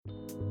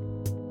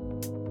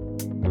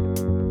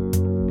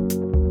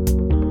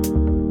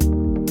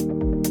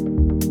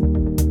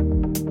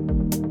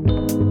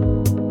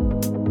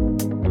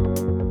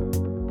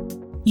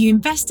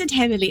invested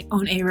heavily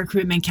on a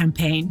recruitment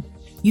campaign.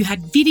 You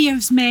had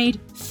videos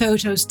made,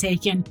 photos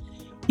taken.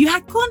 You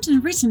had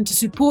content written to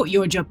support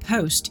your job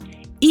post.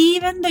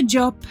 Even the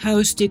job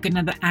post took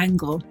another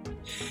angle.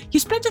 You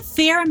spent a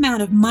fair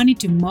amount of money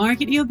to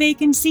market your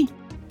vacancy,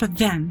 but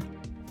then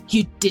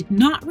you did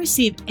not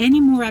receive any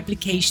more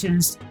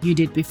applications you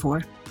did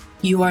before.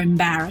 You are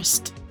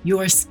embarrassed. You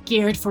are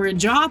scared for a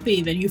job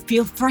even. You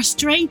feel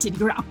frustrated.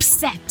 You're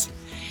upset.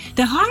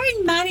 The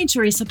hiring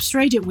manager is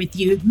frustrated with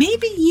you,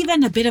 maybe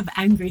even a bit of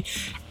angry,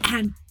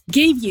 and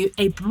gave you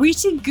a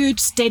pretty good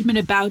statement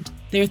about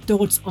their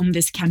thoughts on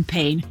this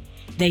campaign.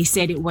 They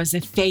said it was a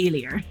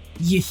failure.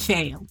 You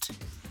failed.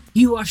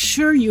 You are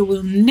sure you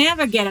will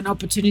never get an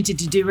opportunity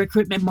to do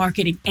recruitment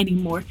marketing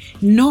anymore,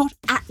 not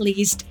at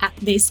least at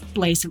this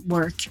place of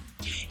work.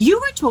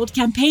 You were told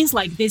campaigns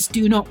like this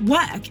do not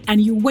work,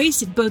 and you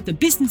wasted both the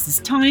business's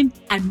time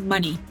and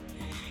money.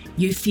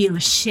 You feel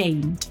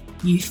ashamed.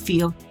 You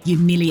feel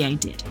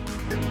humiliated.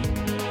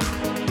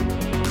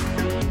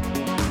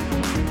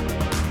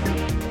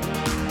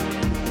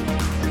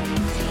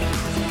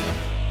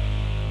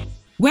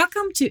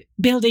 Welcome to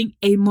Building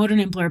a Modern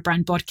Employer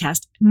Brand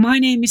podcast. My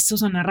name is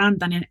Susanna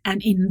Rantanen,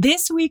 and in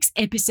this week's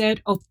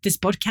episode of this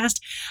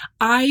podcast,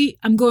 I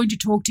am going to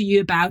talk to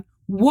you about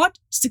what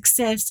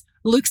success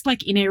looks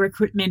like in a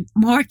recruitment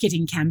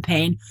marketing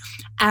campaign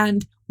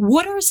and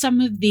what are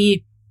some of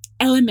the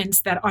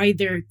elements that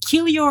either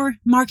kill your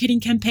marketing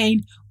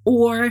campaign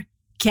or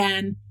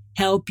can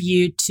help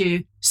you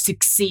to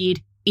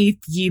succeed if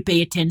you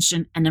pay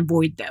attention and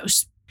avoid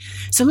those.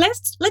 So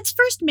let's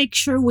first make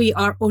sure we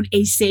are on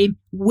a same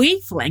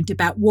wavelength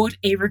about what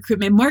a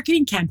recruitment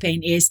marketing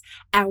campaign is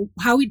and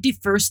how it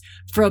differs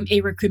from a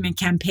recruitment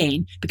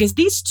campaign, because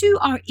these two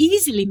are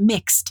easily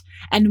mixed.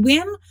 And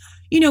when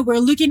we're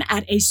looking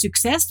at a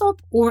success of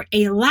or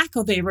a lack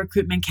of a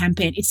recruitment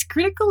campaign, it's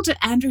critical to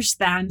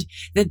understand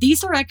that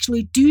these are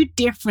actually two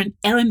different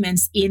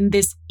elements in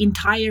this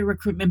entire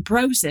recruitment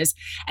process,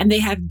 and they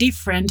have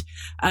different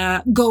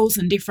goals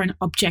and different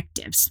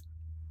objectives.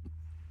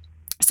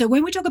 So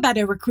when we talk about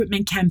a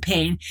recruitment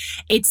campaign,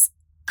 it's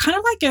kind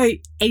of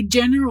like a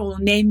general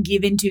name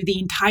given to the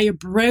entire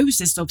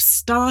process of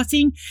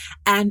starting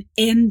and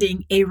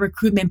ending a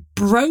recruitment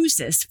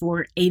process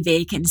for a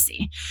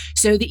vacancy.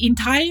 So the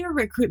entire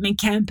recruitment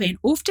campaign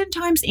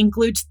oftentimes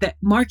includes the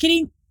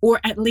marketing or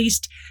at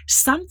least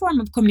some form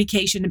of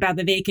communication about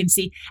the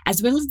vacancy,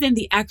 as well as then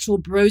the actual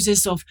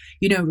process of,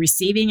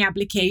 receiving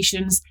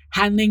applications,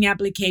 handling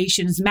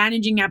applications,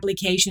 managing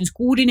applications,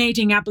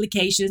 coordinating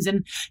applications,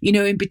 and,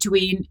 in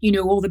between,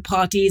 all the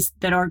parties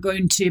that are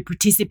going to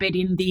participate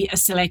in the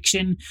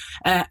selection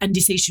and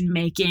decision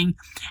making,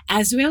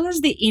 as well as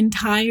the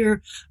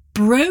entire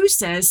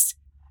process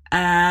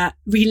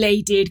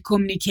related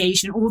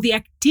communication, all the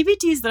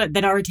activities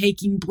that are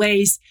taking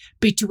place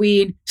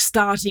between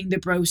starting the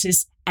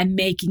process and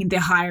making the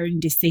hiring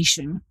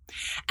decision.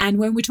 And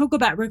when we talk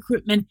about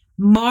recruitment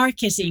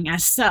marketing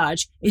as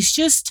such, it's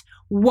just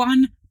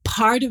one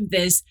part of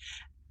this,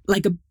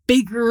 like a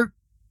bigger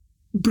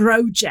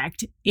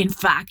project, in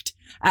fact,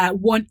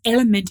 one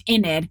element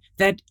in it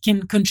that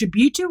can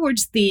contribute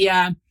towards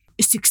the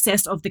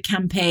success of the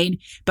campaign,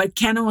 but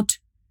cannot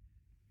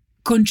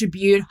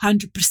contribute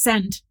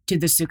 100% to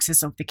the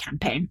success of the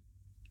campaign.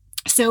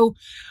 So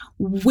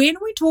when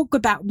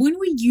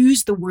we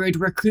use the word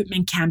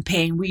recruitment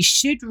campaign, we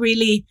should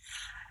really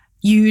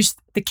use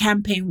the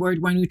campaign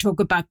word when we talk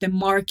about the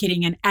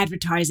marketing and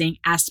advertising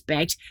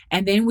aspect.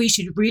 And then we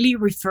should really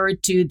refer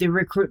to the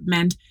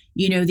recruitment,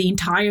 the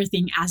entire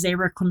thing as a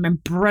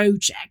recruitment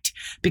project,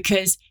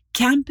 because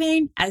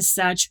campaign as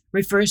such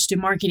refers to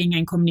marketing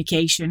and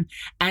communication,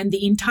 and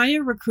the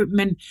entire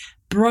recruitment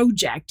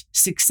project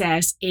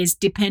success is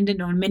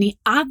dependent on many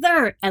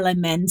other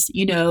elements,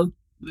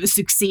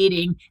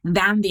 succeeding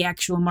than the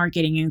actual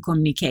marketing and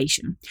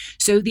communication.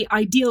 So the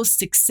ideal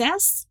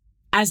success,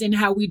 as in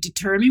how we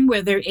determine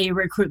whether a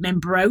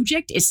recruitment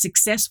project is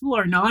successful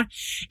or not,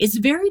 is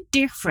very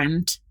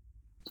different,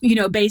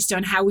 based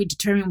on how we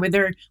determine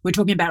whether we're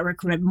talking about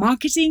recruitment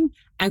marketing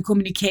and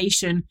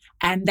communication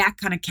and that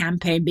kind of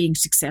campaign being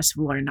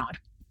successful or not.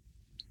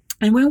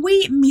 And when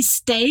we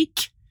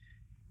mistake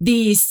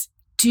these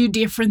two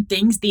different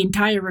things, the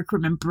entire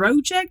recruitment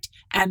project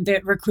and the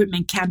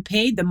recruitment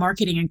campaign, the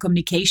marketing and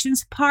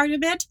communications part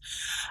of it,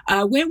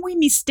 when we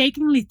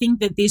mistakenly think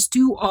that these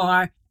two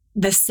are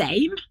the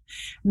same,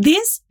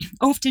 this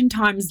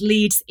oftentimes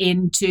leads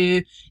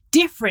into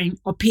differing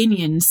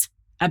opinions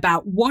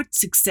about what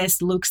success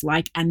looks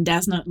like and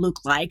does not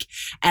look like.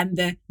 And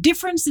the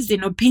differences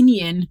in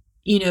opinion,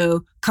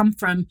 come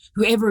from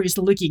whoever is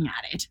looking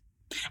at it.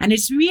 And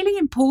it's really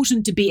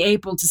important to be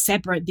able to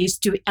separate these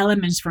two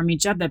elements from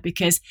each other,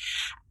 because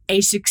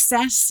a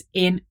success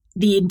in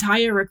the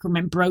entire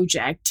recruitment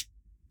project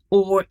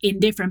or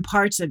in different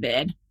parts of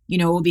it,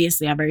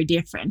 obviously are very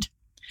different.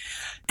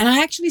 And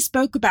I actually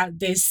spoke about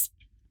this,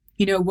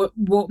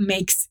 what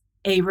makes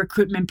a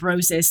recruitment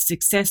process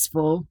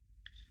successful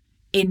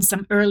in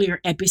some earlier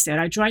episode.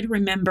 I try to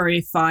remember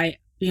if I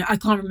I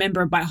can't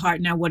remember by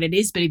heart now what it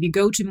is, but if you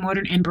go to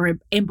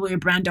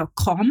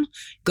modernemployerbrand.com,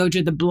 go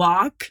to the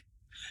blog,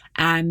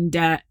 and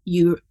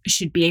you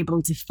should be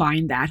able to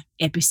find that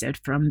episode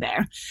from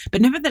there.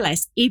 But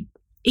nevertheless, it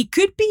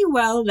could be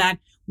well that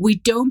we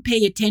don't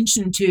pay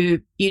attention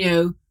to,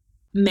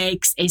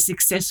 makes a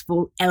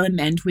successful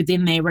element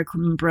within a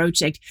recruitment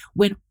project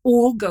when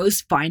all goes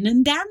fine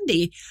and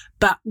dandy.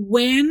 But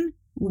when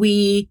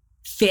we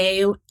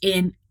fail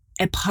in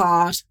a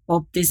part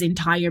of this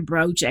entire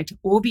project,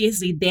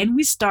 obviously, then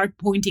we start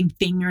pointing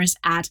fingers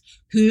at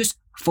whose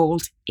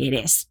fault it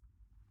is.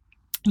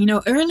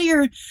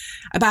 Earlier,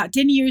 about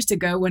 10 years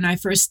ago, when I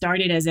first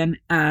started as an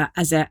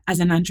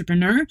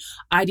entrepreneur,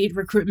 I did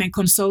recruitment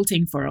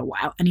consulting for a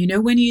while. And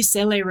when you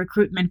sell a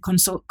recruitment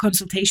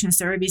consultation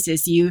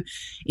services, you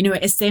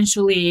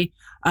essentially,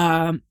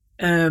 your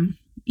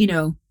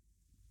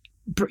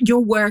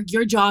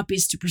job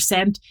is to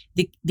present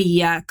the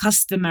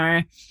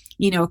customer,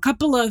 a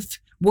couple of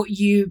what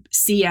you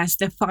see as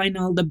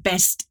the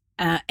best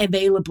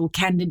available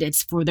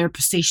candidates for their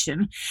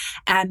position.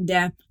 And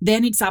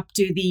then it's up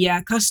to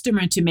the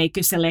customer to make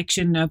a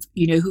selection of,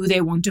 who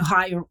they want to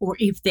hire, or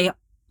if they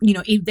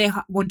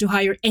want to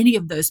hire any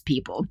of those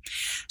people.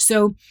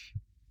 So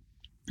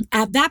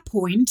at that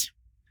point,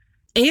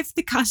 if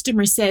the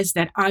customer says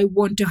that I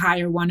want to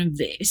hire one of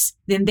these,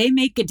 then they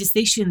make a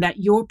decision that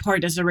your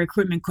part as a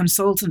recruitment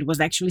consultant was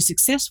actually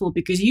successful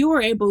because you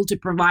were able to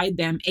provide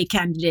them a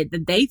candidate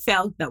that they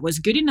felt that was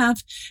good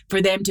enough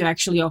for them to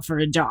actually offer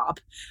a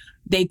job.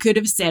 They could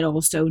have said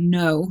also,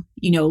 no,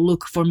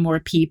 look for more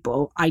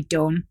people. I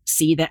don't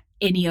see that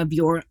any of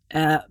your,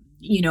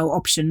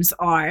 options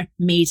are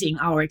meeting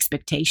our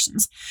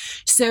expectations.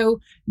 So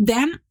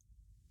then,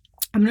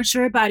 I'm not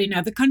sure about in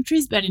other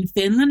countries, but in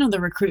Finland, on the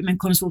recruitment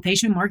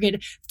consultation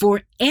market,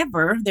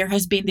 forever, there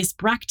has been this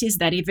practice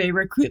that if a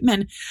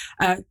recruitment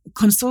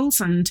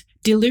consultant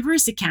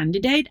delivers a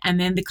candidate and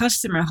then the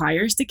customer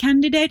hires the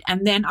candidate,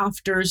 and then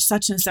after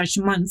such and such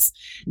months,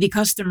 the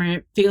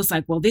customer feels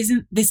like, well, this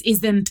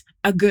isn't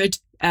a good,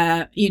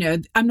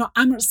 I'm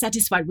not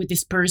satisfied with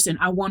this person.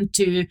 I want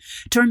to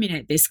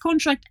terminate this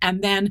contract.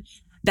 And then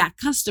that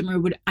customer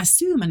would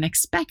assume and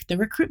expect the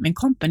recruitment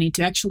company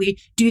to actually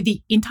do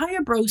the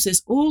entire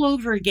process all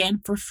over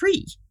again for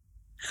free.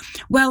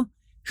 Well,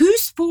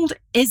 whose fault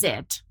is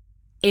it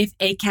if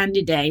a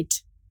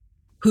candidate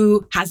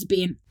who has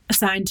been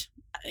assigned,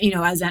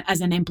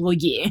 as an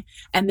employee,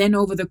 and then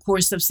over the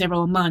course of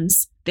several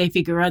months, they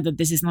figure out that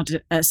this is not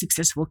a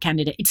successful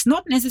candidate? It's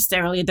not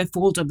necessarily the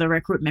fault of the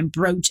recruitment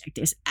project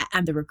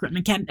and the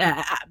recruitment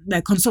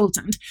the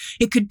consultant.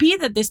 It could be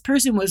that this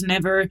person was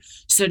never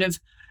sort of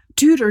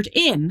tutored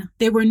in.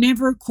 They were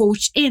never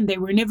coached in. They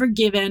were never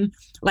given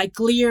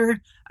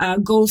clear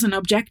goals and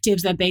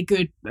objectives that they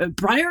could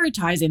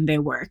prioritize in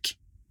their work.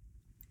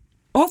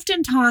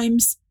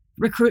 Oftentimes,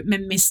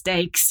 recruitment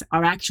mistakes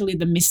are actually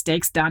the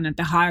mistakes done at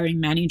the hiring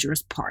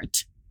manager's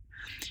part.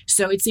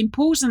 So it's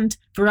important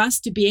for us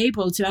to be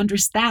able to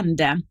understand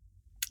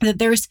that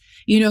there's,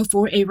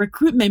 for a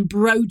recruitment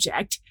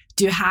project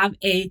to have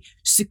a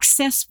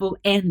successful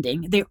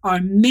ending, there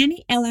are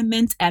many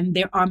elements and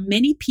there are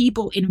many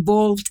people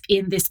involved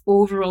in this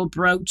overall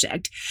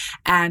project.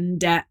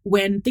 And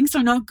when things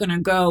are not going to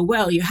go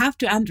well, you have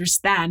to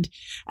understand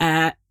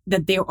that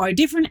there are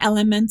different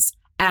elements.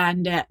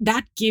 And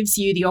that gives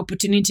you the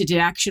opportunity to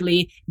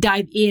actually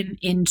dive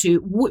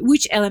into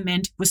which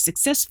element was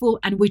successful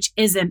and which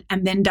isn't,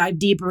 and then dive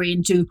deeper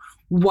into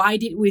why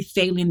did we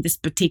fail in this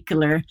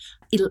particular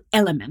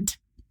element.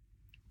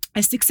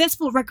 A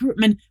successful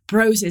recruitment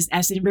process,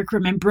 as in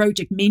recruitment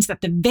project, means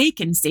that the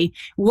vacancy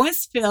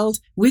was filled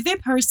with a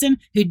person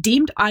who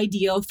deemed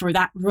ideal for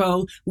that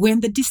role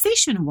when the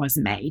decision was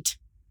made.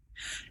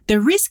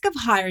 The risk of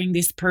hiring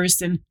this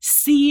person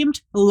seemed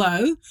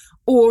low,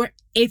 or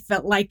it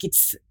felt like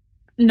it's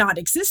not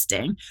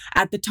existing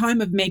at the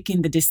time of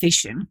making the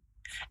decision.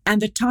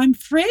 And the time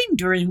frame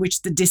during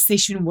which the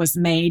decision was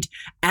made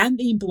and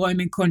the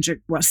employment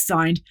contract was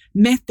signed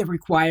met the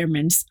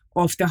requirements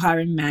of the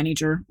hiring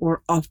manager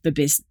or of the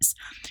business.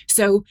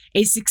 So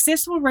a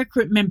successful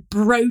recruitment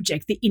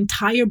project, the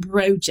entire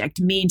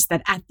project, means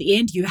that at the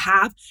end you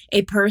have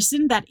a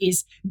person that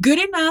is good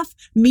enough,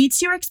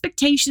 meets your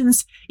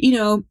expectations,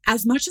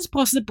 as much as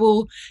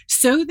possible,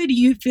 so that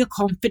you feel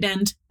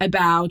confident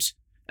about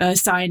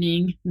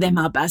signing them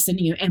up as a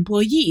new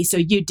employee. So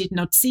you did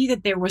not see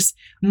that there was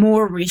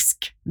more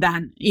risk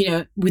than,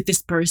 with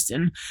this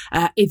person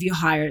if you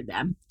hired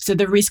them. So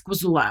the risk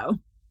was low.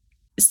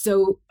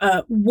 So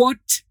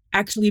what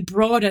actually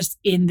brought us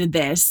into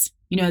this,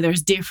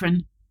 there's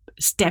different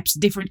steps,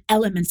 different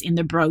elements in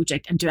the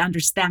project. And to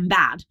understand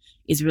that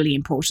is really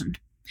important.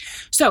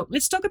 So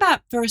let's talk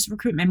about first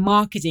recruitment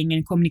marketing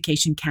and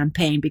communication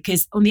campaign,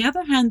 because on the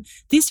other hand,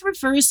 this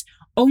refers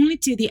only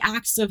to the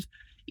acts of,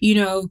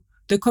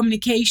 the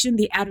communication,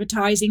 the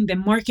advertising, the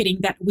marketing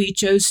that we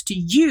chose to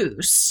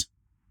use,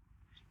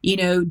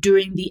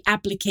 during the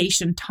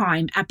application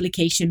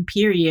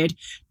period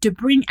to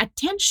bring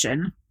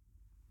attention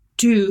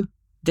to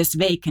this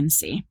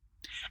vacancy.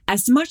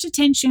 As much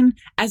attention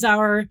as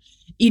our,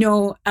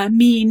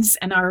 means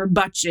and our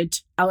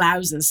budget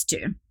allows us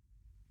to.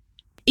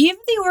 If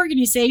the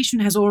organization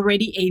has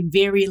already a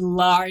very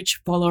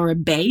large follower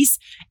base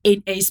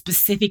in a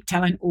specific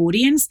talent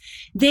audience,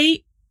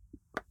 they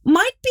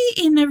might be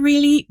in a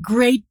really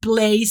great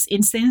place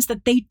in the sense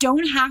that they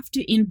don't have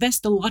to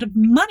invest a lot of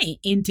money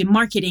into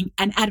marketing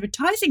and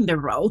advertising their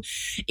role.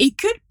 It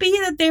could be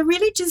that they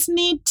really just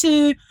need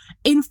to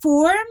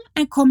inform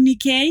and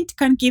communicate,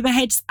 kind of give a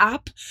heads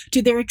up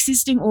to their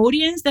existing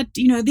audience that,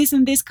 this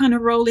and this kind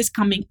of role is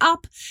coming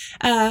up.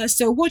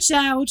 So watch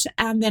out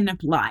and then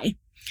apply.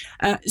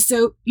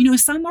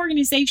 Some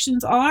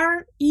organizations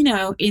are,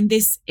 in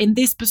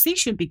this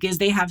position because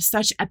they have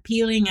such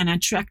appealing and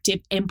attractive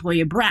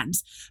employer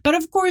brands. But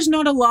of course,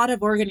 not a lot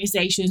of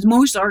organizations,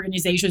 most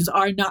organizations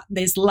are not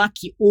this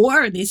lucky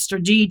or this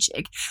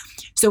strategic.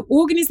 So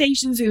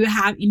organizations who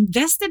have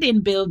invested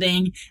in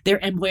building their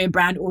employer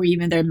brand or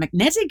even their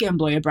magnetic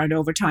employer brand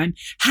over time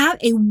have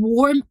a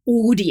warm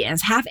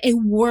audience, have a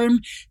warm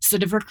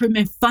sort of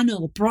recruitment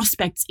funnel,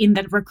 prospects in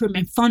that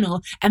recruitment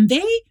funnel, and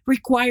they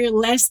require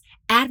less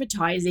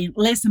advertising,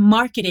 less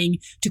marketing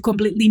to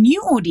completely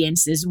new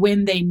audiences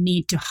when they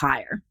need to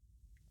hire.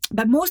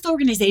 But most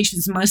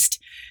organizations must,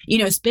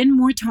 spend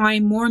more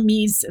time, more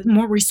means,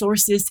 more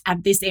resources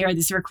at this area,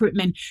 this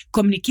recruitment,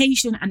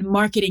 communication and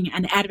marketing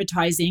and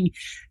advertising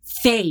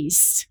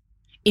phase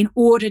in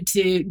order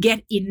to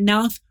get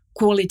enough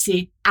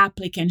quality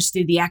applicants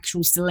to the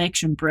actual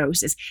selection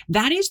process.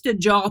 That is the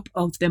job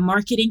of the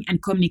marketing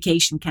and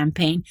communication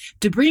campaign,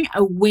 to bring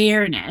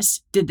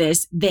awareness to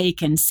this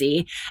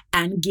vacancy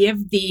and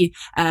give the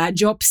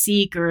job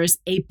seekers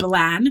a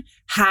plan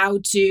how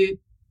to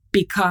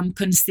become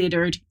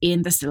considered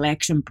in the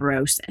selection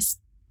process.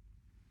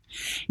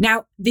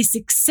 Now, the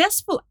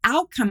successful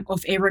outcome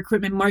of a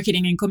recruitment,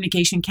 marketing, and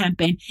communication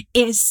campaign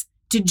is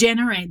to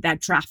generate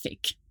that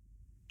traffic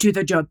to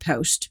the job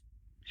post,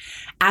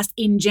 as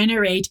in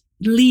generate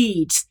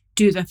leads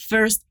to the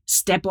first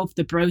step of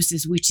the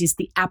process, which is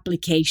the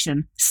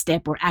application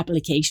step or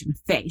application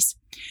phase.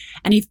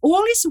 And if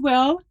all is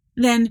well,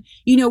 then,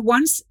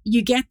 once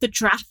you get the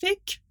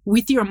traffic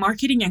with your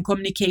marketing and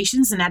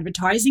communications and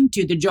advertising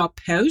to the job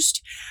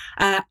post,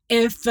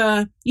 if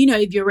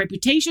your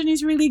reputation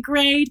is really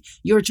great,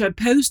 your job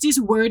post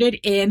is worded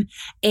in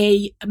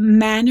a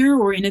manner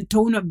or in a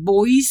tone of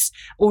voice,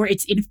 or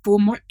it's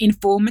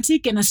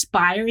informative and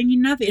aspiring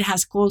enough, it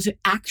has call to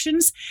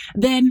actions,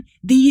 then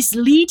these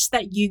leads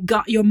that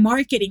your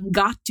marketing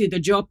got to the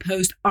job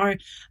post are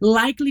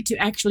likely to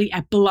actually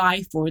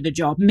apply for the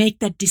job, make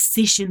that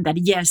decision that,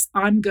 yes,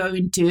 I'm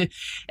going to,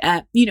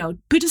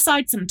 put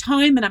aside some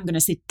time and I'm going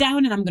to sit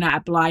down and I'm going to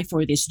apply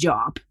for this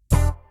job.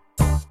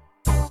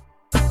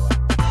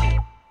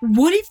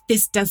 What if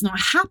this does not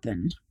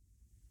happen?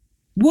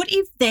 What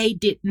if they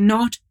did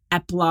not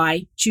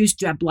choose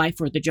to apply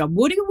for the job?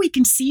 What if we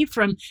can see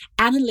from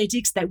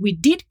analytics that we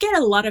did get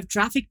a lot of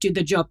traffic to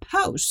the job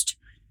post,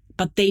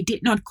 but they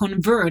did not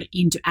convert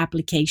into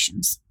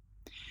applications?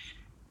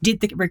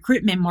 Did the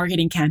recruitment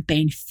marketing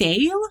campaign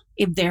fail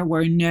if there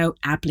were no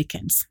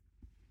applicants?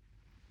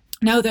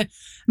 Now, the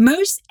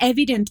most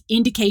evident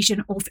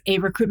indication of a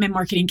recruitment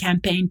marketing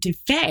campaign to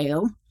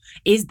fail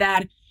is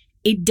that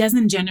it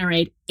doesn't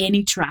generate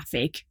any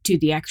traffic to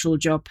the actual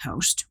job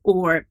post.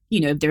 Or,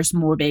 if there's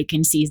more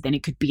vacancies, then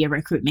it could be a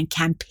recruitment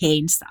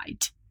campaign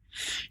site.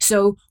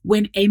 So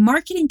when a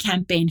marketing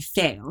campaign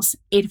fails,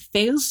 it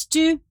fails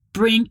to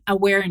bring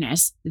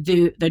awareness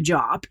to the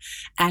job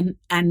and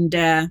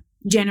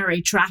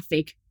generate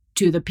traffic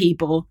to the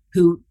people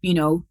who,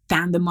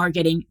 found the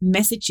marketing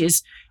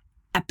messages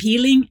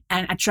appealing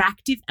and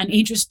attractive and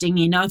interesting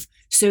enough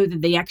so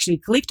that they actually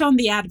clicked on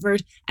the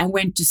advert and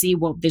went to see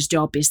what this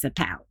job is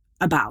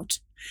about.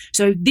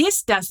 So if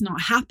this does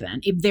not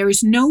happen, if there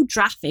is no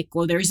traffic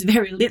or there is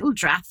very little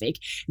traffic,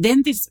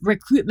 then this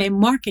recruitment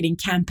marketing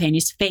campaign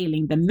is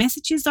failing. The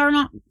messages are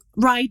not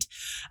right,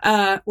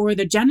 or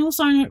the channels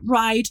are not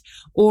right,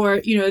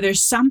 or,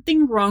 there's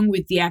something wrong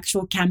with the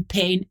actual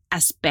campaign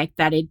aspect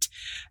that it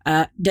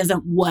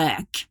doesn't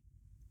work.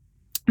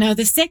 Now,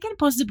 the second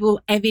possible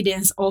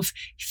evidence of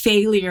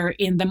failure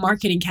in the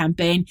marketing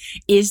campaign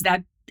is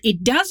that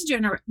it does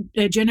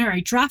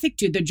generate traffic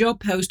to the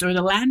job post or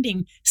the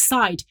landing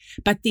site,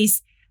 but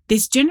this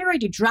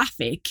generated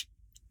traffic,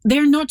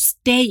 they're not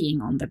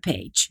staying on the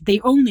page. They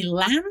only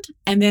land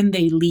and then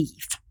they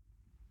leave.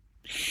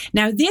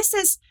 Now, this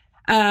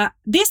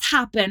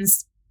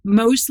happens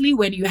mostly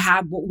when you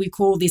have what we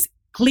call these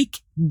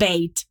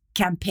clickbait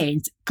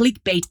campaigns,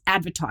 clickbait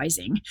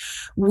advertising,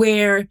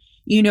 where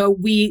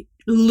we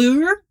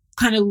lure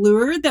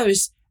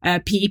those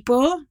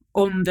people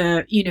on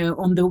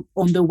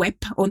the web,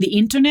 on the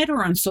internet,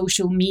 or on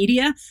social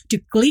media to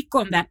click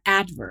on that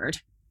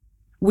advert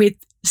with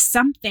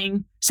some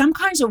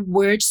kinds of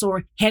words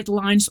or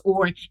headlines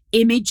or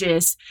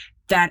images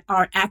that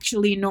are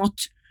actually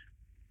not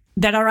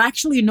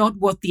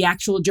what the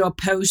actual job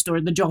post or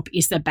the job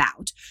is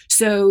about.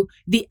 So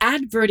the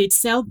advert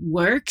itself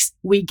works.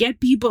 We get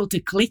people to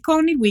click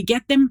on it. We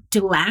get them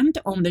to land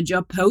on the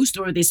job post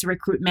or this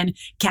recruitment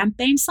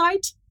campaign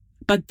site.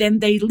 but then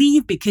they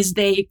leave because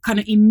they kind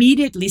of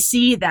immediately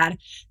see that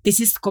this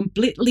is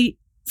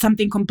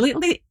something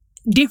completely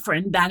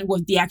different than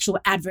what the actual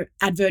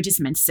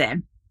advertisement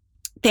said.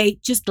 They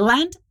just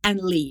land and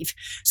leave.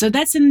 So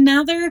that's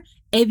another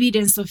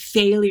evidence of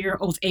failure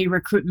of a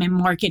recruitment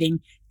marketing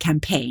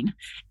campaign.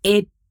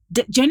 It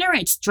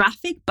generates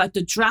traffic, but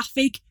the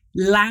traffic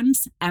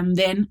lands and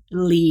then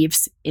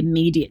leaves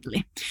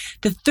immediately.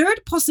 The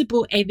third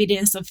possible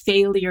evidence of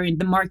failure in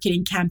the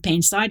marketing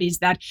campaign side is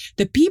that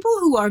the people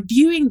who are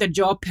viewing the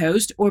job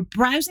post or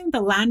browsing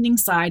the landing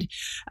site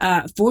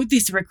for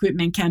this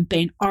recruitment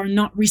campaign are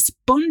not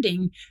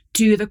responding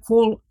to the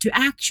call to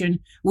action,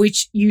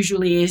 which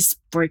usually is,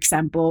 for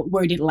example,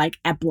 worded like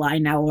apply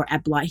now or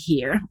apply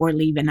here or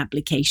leave an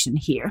application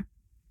here.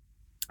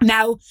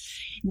 Now,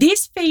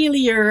 this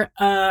failure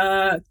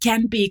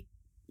can be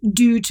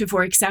due to,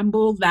 for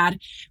example, that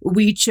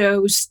we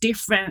chose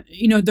different,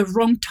 the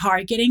wrong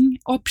targeting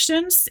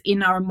options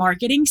in our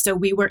marketing. So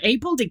we were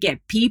able to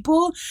get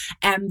people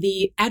and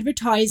the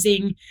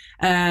advertising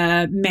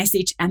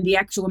message and the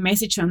actual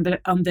message on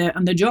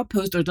the job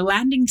post or the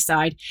landing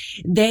site,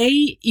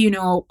 they,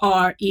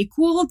 are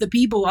equal. The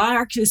people are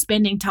actually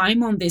spending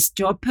time on this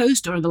job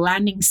post or the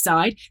landing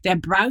site. They're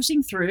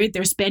browsing through it.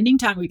 They're spending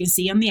time. We can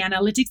see on the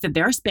analytics that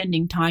they're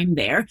spending time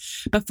there.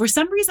 But for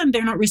some reason,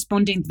 they're not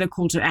responding to the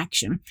call to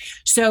action.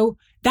 So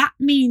that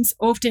means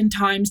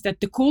oftentimes that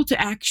the call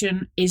to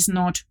action is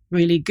not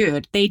really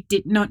good. They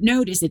did not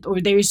notice it,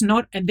 or there is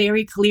not a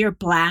very clear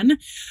plan,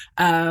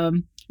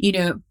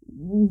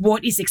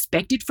 what is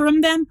expected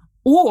from them,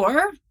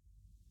 or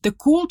the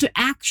call to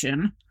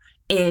action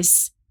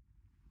is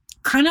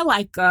kind of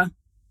like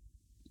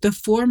the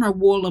former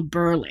wall of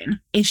Berlin.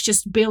 It's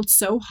just built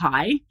so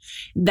high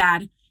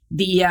that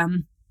the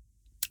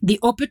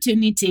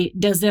opportunity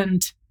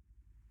doesn't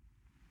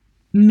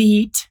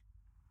meet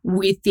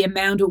with the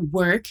amount of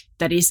work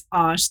that is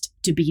asked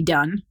to be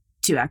done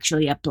to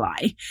actually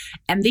apply.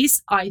 And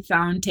this I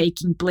found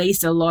taking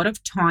place a lot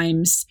of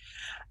times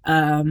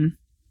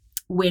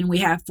when we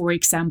have, for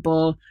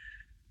example,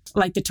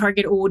 like the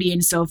target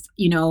audience of,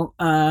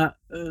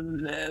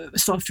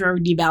 software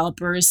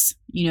developers,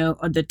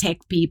 or the tech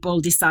people,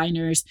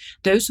 designers,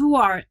 those who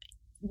are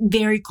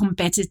very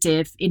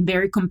competitive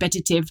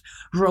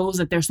roles,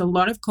 that there's a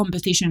lot of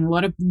competition, a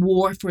lot of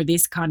war for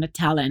this kind of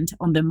talent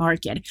on the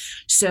market.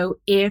 So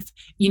if,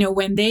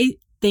 when they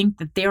think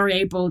that they're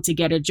able to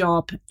get a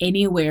job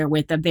anywhere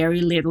with a very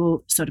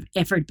little sort of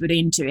effort put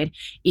into it,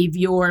 if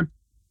your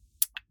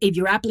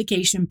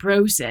application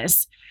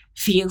process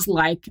feels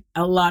like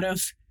a lot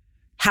of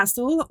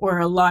hassle or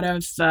a lot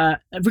of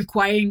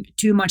requiring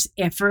too much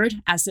effort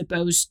as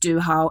opposed to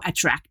how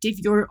attractive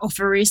your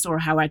offer is or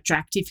how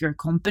attractive your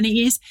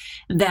company is,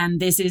 then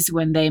this is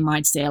when they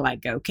might say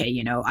like,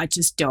 okay, I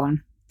just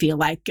don't feel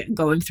like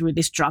going through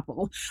this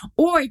trouble.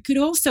 Or it could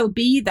also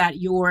be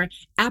that your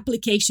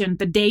application,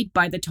 the date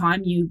by the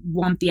time you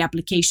want the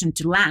application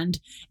to land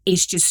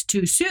is just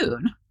too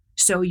soon.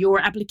 So your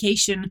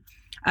application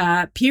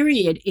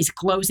period is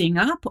closing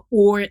up,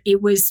 or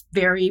it was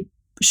very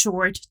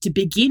short to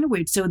begin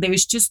with, so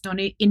there's just not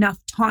enough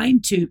time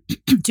to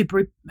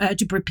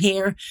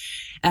prepare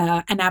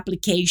an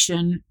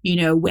application,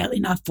 well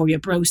enough for your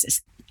process.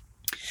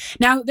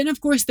 Now, then,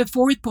 of course, the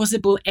fourth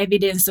possible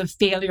evidence of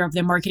failure of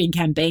the marketing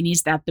campaign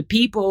is that the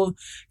people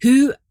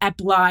who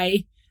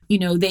apply,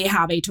 they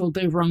have a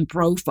totally wrong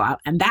profile,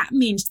 and that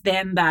means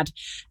then that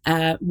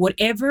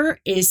whatever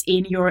is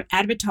in your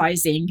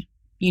advertising,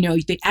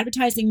 the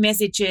advertising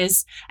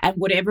messages and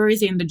whatever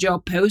is in the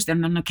job post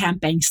and on the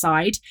campaign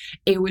site,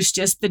 it was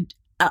just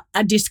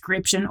a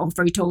description of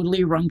a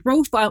totally wrong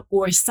profile,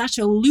 or such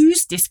a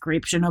loose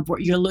description of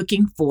what you're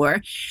looking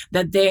for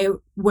that there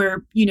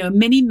were,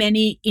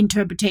 many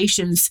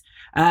interpretations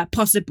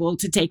possible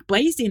to take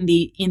place in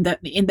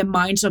the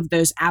minds of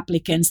those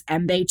applicants,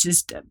 and they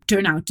just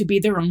turn out to be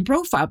the wrong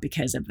profile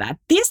because of that.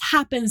 This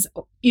happens,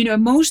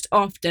 most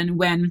often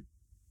when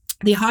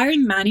the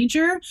hiring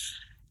manager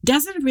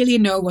doesn't really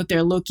know what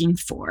they're looking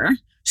for.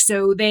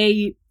 So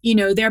they,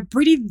 they're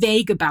pretty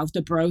vague about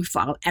the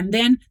profile. And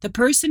then the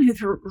person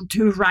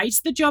who writes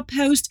the job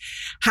post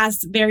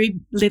has very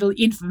little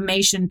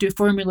information to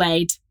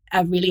formulate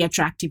a really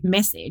attractive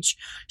message.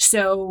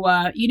 So,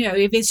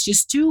 if it's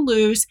just too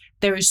loose,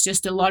 there is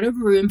just a lot of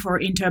room for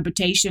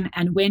interpretation.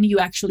 And when you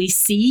actually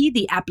see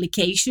the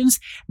applications,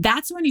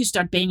 that's when you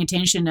start paying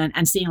attention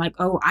and seeing like,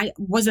 oh, I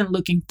wasn't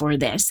looking for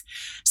this.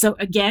 So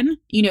again,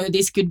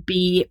 this could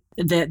be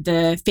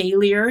the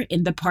failure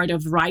in the part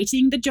of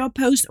writing the job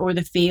post, or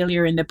the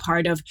failure in the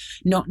part of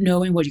not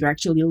knowing what you're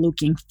actually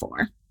looking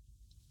for.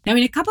 Now,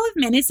 in a couple of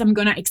minutes, I'm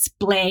going to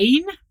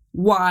explain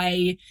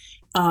why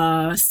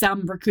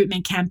some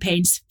recruitment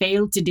campaigns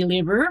fail to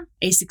deliver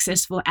a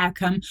successful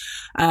outcome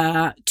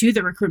to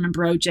the recruitment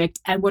project,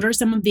 and what are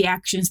some of the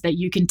actions that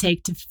you can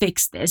take to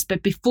fix this.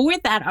 But before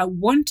that, I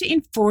want to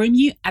inform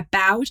you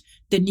about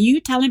the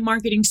new talent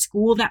marketing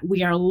school that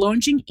we are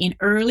launching in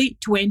early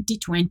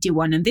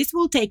 2021. And this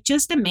will take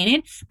just a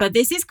minute, but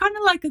this is kind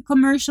of like a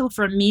commercial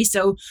from me.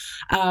 So,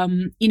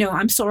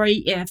 I'm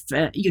sorry if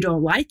you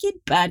don't like it,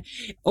 but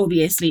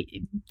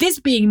obviously this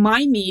being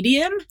my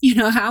medium,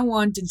 I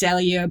want to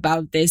tell you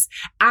about this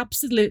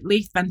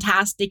absolutely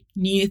fantastic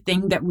new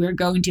thing that we're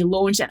going to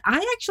launch. And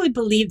I actually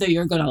believe that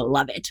you're going to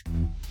love it.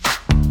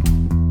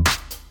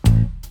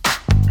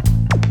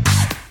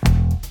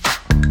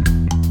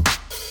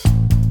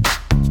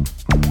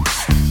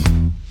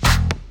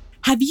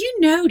 Have you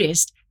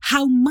noticed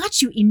how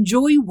much you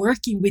enjoy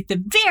working with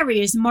the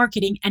various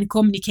marketing and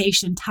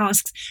communication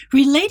tasks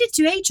related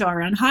to HR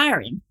and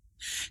hiring,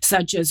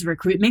 such as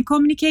recruitment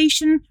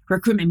communication,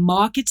 recruitment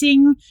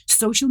marketing,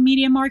 social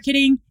media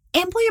marketing,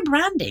 employer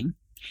branding?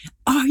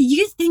 Are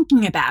you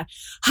thinking about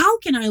how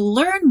can I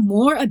learn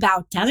more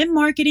about talent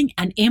marketing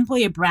and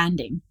employer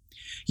branding?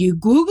 You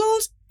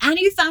Googled and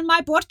you found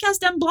my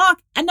podcast and blog,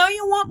 and now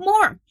you want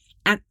more.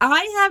 And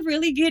I have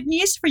really good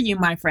news for you,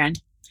 my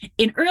friend.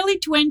 In early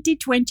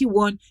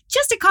 2021,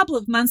 just a couple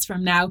of months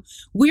from now,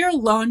 we're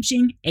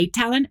launching a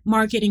talent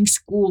marketing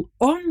school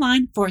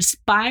online for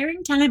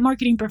aspiring talent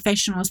marketing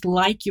professionals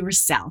like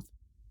yourself.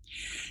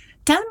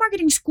 Talent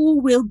Marketing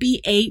School will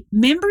be a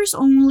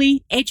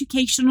members-only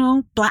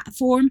educational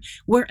platform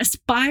where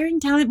aspiring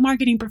talent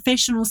marketing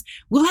professionals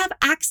will have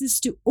access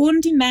to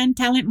on-demand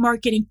talent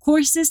marketing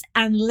courses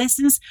and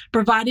lessons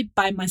provided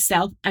by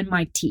myself and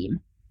my team.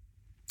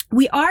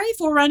 We are a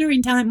forerunner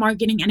in talent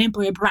marketing and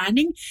employer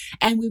branding,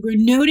 and we were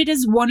noted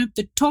as one of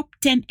the top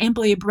 10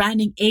 employer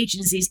branding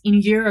agencies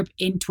in Europe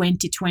in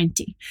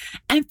 2020.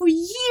 And for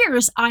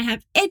years, I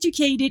have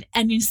educated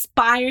and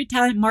inspired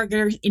talent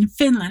marketers in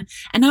Finland,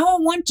 and now I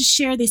want to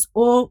share this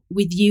all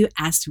with you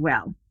as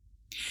well.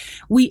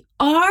 We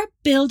are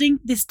building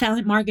this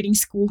talent marketing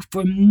school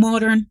for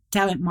modern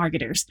talent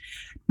marketers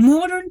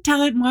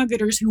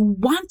who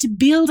want to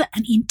build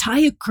an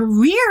entire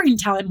career in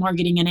talent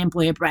marketing and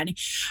employer branding.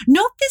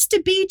 Not this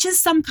to be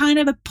just some kind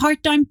of a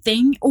part-time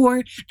thing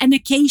or an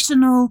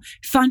occasional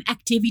fun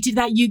activity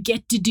that you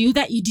get to do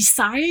that you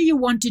desire you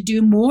want to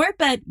do more,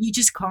 but you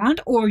just can't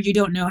or you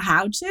don't know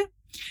how to.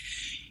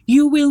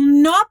 You will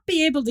not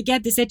be able to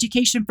get this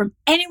education from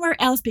anywhere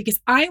else because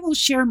I will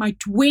share my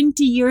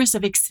 20 years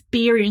of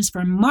experience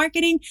from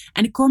marketing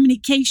and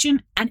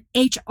communication and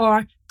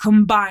HR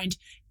combined,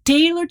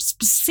 tailored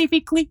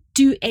specifically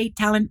to a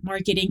talent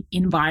marketing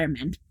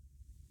environment.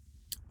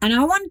 And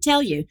I want to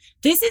tell you,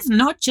 this is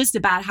not just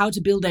about how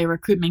to build a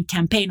recruitment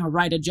campaign or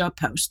write a job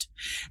post.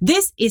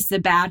 This is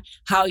about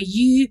how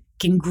you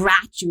can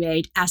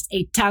graduate as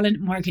a talent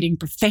marketing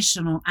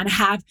professional and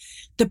have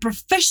the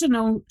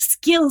professional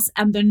skills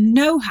and the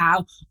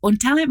know-how on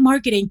talent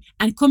marketing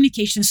and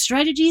communication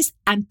strategies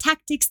and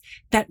tactics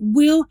that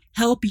will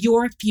help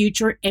your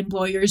future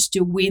employers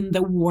to win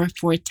the war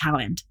for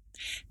talent.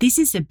 This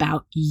is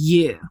about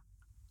you.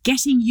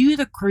 Getting you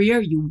the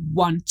career you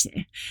want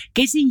to,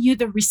 getting you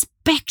the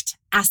respect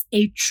as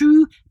a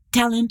true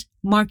talent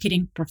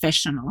marketing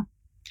professional.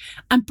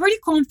 I'm pretty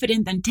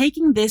confident that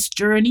taking this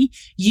journey,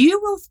 you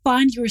will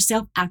find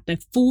yourself at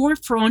the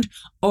forefront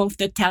of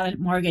the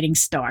talent marketing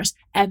stars.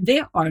 And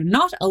there are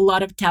not a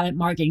lot of talent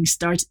marketing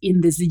stars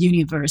in this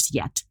universe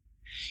yet.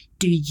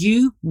 Do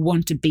you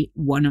want to be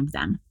one of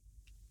them?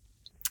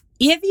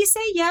 If you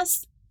say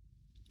yes,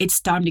 it's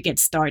time to get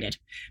started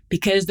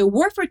because the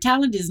war for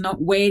talent is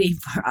not waiting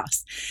for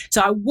us.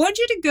 So I want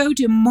you to go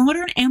to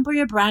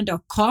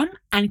modernemployerbrand.com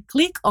and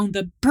click on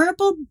the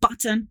purple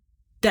button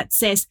that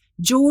says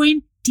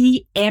Join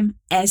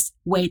TMS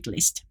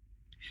Waitlist.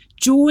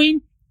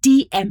 Join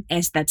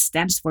TMS, that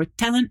stands for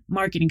Talent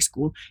Marketing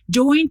School.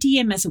 Join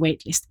TMS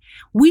Waitlist.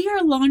 We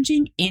are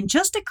launching in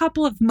just a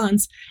couple of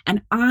months,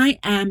 and I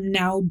am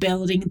now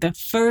building the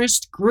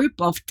first group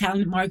of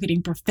talent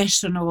marketing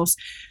professionals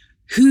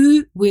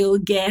who will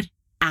get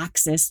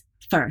access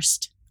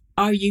first.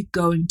 Are you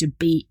going to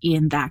be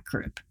in that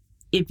group?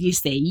 If you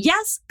say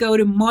yes, go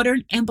to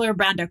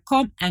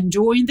modernemployerbrand.com and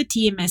join the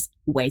TMS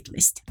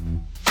waitlist.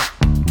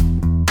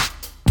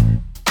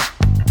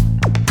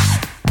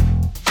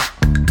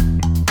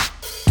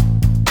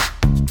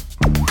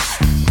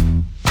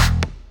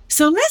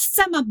 So let's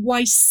sum up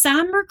why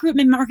some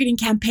recruitment marketing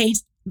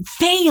campaigns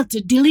fail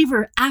to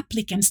deliver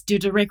applicants to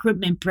the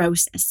recruitment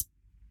process.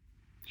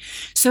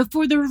 So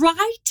for the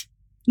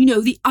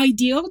the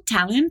ideal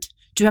talent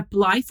to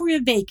apply for a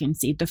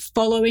vacancy, the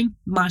following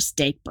must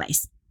take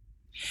place.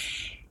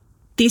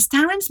 These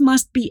talents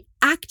must be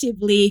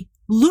actively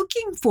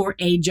looking for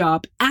a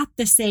job at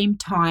the same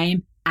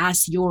time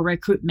as your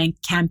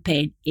recruitment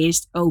campaign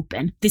is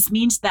open. This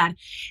means that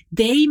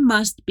they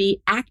must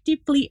be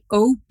actively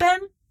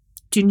open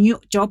to new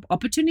job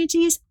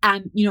opportunities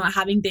and,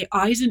 having their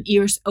eyes and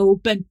ears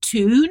open,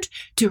 tuned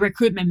to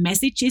recruitment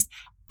messages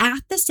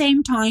at the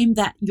same time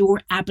that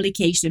your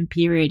application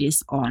period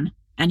is on.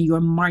 and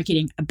you're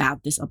marketing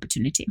about this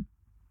opportunity.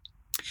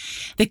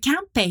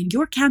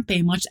 Your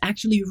campaign must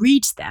actually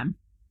reach them,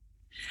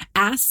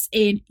 as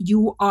in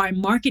you are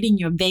marketing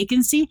your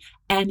vacancy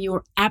and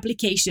your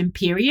application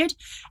period.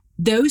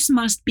 Those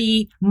must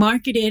be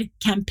marketed,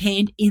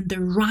 campaigned in the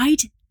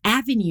right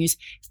avenues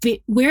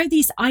where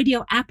these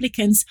ideal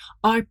applicants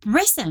are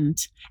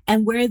present,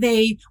 and where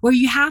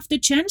you have the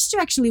chance to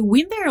actually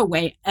win their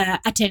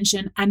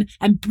attention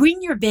and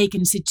bring your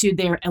vacancy to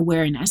their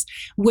awareness,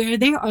 where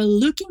they are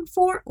looking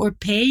for or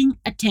paying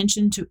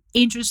attention to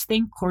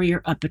interesting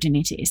career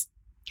opportunities.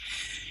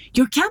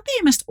 Your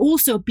campaign must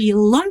also be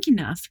long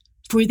enough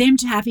for them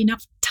to have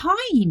enough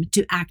time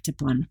to act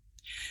upon.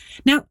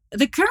 Now,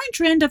 the current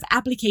trend of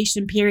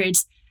application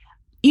periods,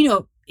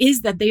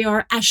 is that they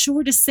are as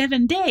short as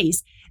 7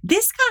 days.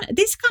 This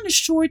kind of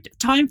short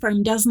time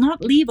frame does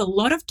not leave a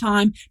lot of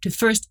time to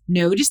first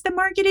notice the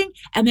marketing,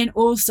 and then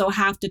also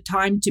have the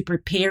time to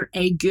prepare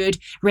a good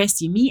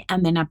resume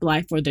and then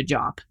apply for the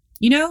job.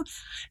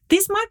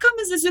 This might come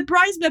as a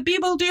surprise, but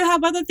people do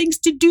have other things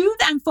to do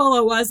than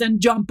follow us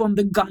and jump on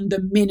the gun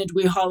the minute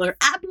we holler,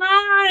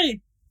 apply!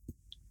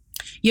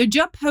 Your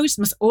job post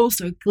must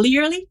also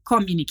clearly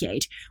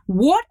communicate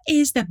what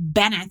is the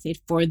benefit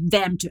for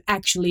them to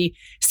actually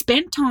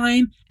spend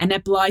time and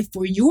apply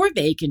for your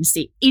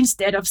vacancy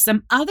instead of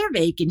some other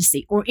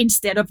vacancy, or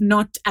instead of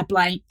not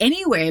applying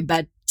anywhere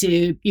but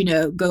to,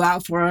 go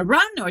out for a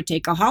run or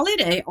take a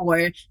holiday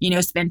or,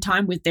 spend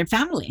time with their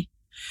family.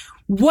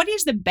 What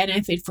is the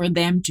benefit for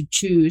them to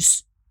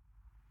choose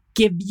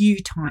give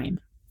you time?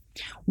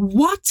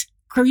 What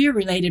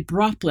career-related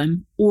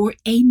problem or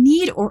a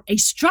need or a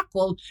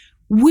struggle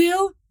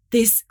will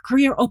this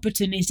career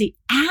opportunity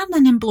and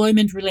an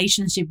employment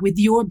relationship with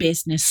your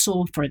business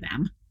solve for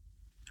them?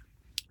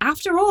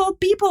 After all,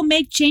 people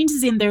make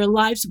changes in their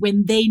lives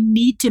when they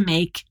need to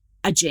make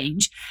a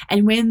change,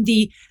 and when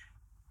the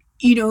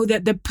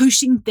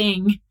pushing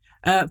thing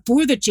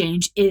for the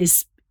change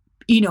is,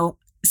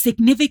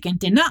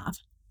 significant enough.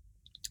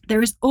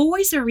 There is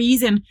always a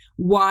reason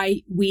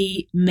why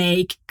we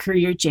make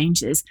career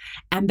changes,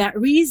 and that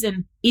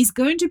reason is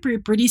going to be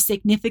pretty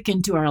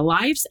significant to our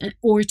lives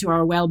or to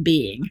our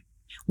well-being.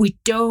 We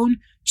don't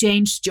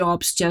change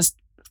jobs just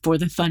for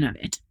the fun of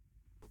it.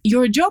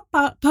 Your job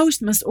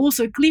post must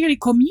also clearly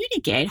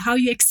communicate how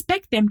you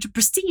expect them to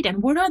proceed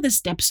and what are the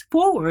steps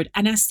forward.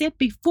 And as said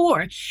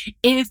before,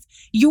 if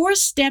your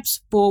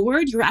steps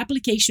forward, your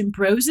application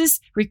process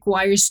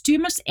requires too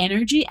much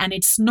energy and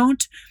it's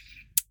not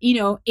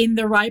in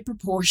the right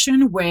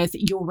proportion with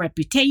your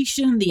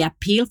reputation, the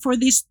appeal for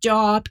this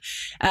job,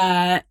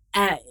 then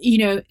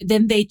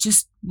they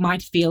just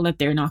might feel that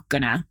they're not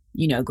gonna,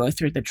 go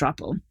through the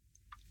trouble.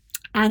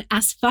 And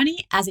as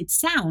funny as it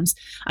sounds,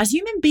 as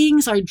human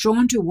beings are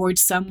drawn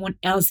towards someone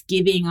else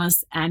giving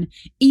us an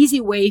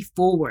easy way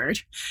forward.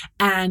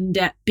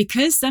 And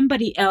because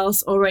somebody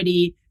else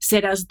already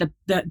set us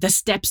the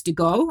steps to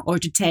go or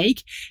to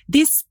take,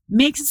 this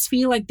makes us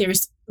feel like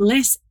there's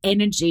less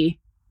energy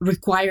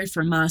required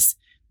from us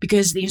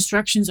because the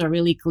instructions are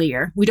really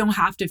clear. We don't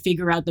have to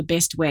figure out the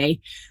best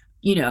way,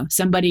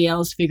 somebody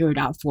else figure it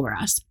out for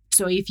us.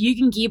 So if you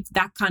can give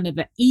that kind of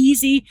an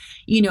easy,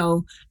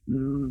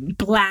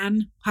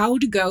 plan how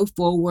to go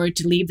forward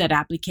to leave that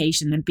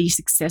application and be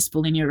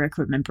successful in your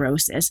recruitment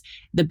process,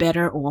 the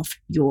better off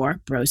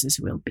your process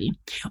will be.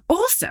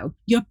 Also,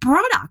 your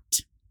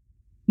product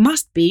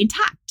must be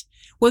intact.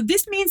 What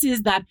this means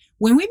is that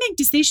when we make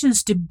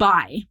decisions to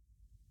buy,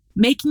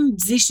 making a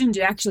decision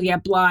to actually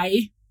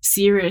apply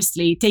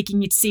seriously,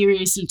 taking it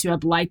seriously to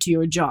apply to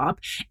your job,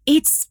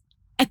 it's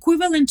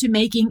equivalent to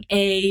making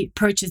a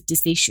purchase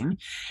decision.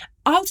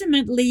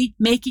 Ultimately,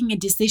 making a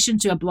decision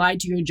to apply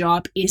to your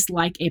job is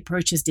like a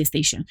purchase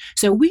decision.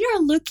 So we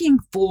are looking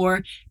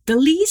for the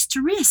least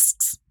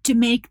risks to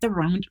make the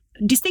wrong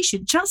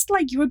decision, just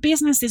like your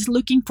business is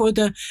looking for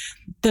the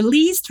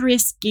least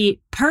risky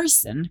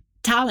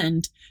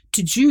talent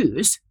to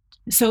choose,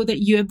 so that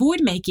you avoid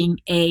making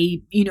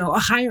a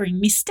hiring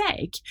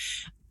mistake.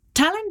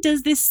 Talent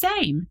does the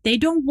same. They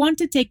don't want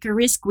to take a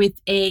risk with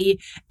a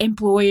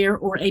employer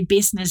or a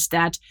business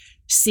that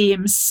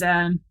seems,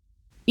 that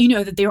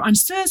they're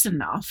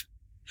uncertain of.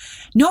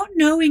 Not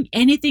knowing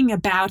anything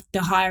about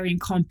the hiring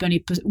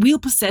company will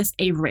possess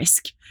a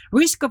risk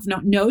of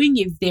not knowing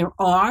if there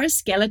are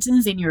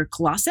skeletons in your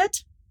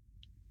closet.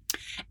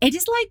 It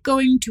is like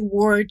going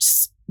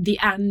towards the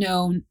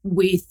unknown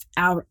with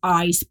our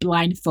eyes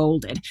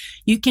blindfolded.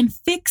 You can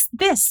fix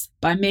this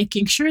by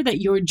making sure that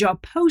your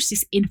job post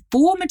is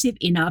informative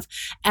enough,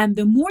 and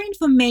the more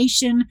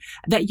information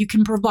that you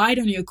can provide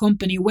on your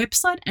company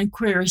website and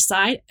career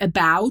site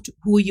about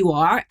who you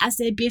are as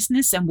a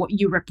business and what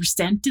you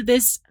represent to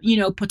this,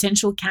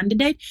 potential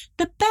candidate,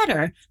 the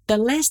better, the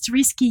less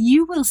risky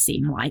you will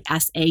seem like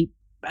as a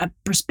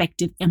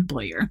prospective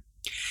employer.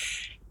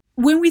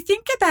 When we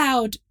think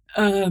about,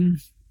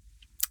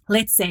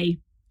 let's say,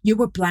 you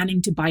were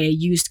planning to buy a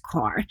used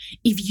car,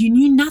 if you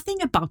knew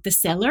nothing about the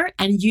seller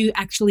and you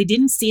actually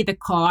didn't see the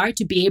car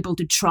to be able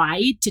to try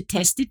it, to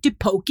test it, to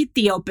poke it,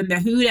 to open the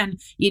hood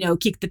and,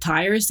 kick the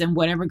tires and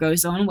whatever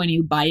goes on when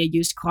you buy a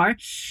used car,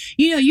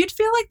 you'd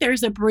feel like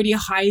there's a pretty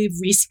high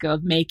risk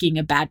of making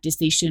a bad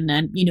decision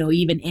and,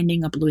 even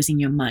ending up losing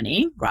your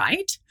money,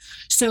 right?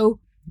 So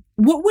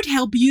what would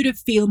help you to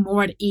feel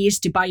more at ease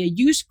to buy a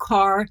used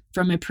car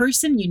from a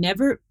person you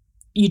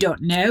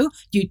don't know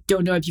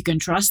if you can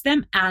trust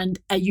them, and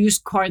a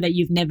used car that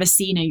you've never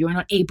seen and you're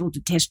not able to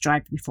test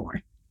drive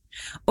before?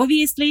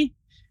 Obviously,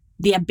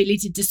 the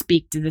ability to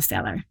speak to the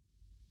seller.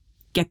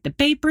 Get the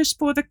papers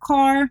for the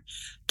car,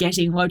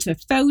 getting lots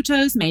of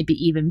photos, maybe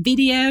even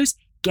videos,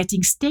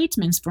 getting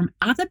statements from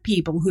other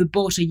people who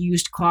bought a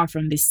used car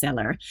from this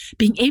seller,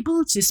 being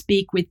able to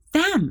speak with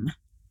them,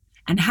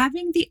 and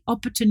having the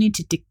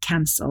opportunity to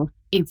cancel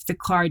if the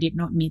car did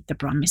not meet the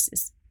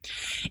promises.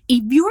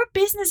 If your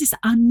business is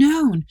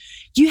unknown,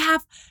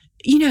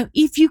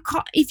 if you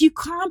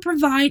can't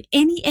provide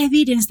any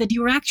evidence that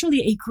you're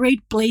actually a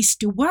great place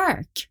to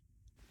work,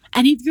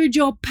 and if your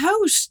job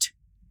post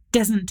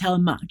doesn't tell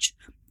much,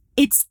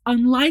 it's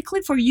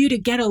unlikely for you to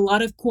get a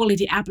lot of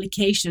quality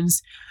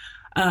applications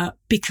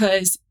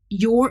because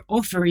your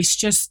offer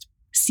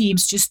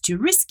seems just too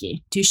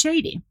risky, too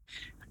shady.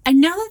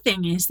 Another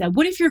thing is that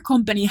what if your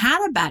company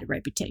had a bad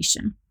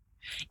reputation?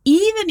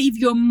 Even if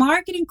your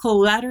marketing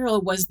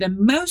collateral was the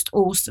most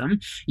awesome,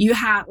 you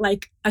had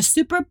like a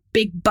super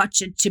big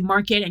budget to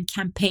market and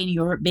campaign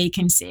your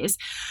vacancies,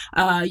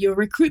 your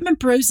recruitment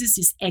process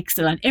is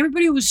excellent,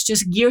 everybody was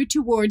just geared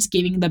towards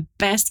giving the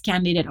best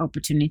candidate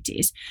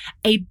opportunities,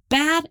 a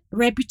bad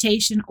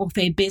reputation of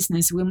a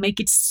business will make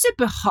it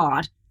super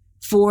hard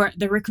for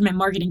the recruitment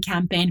marketing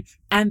campaign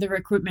and the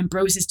recruitment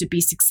process to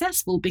be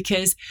successful,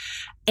 because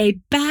a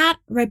bad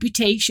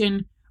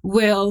reputation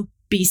will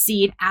be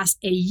seen as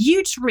a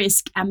huge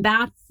risk, and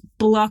that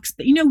blocks,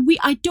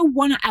 I don't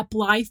want to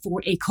apply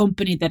for a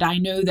company that I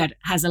know that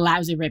has a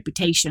lousy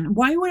reputation.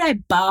 Why would I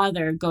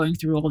bother going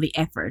through all the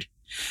effort?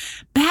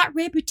 Bad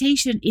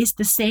reputation is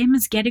the same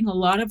as getting a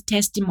lot of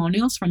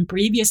testimonials from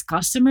previous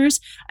customers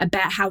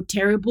about how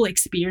terrible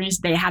experience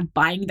they had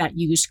buying that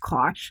used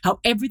car, how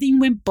everything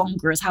went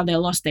bonkers, how they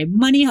lost their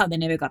money, how they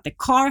never got the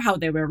car, how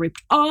they were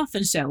ripped off,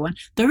 and so on.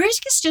 The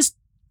risk is just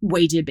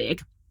way too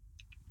big.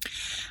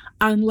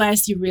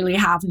 Unless you really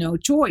have no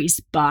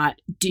choice. But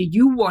do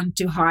you want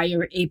to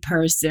hire a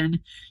person,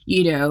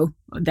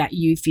 that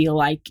you feel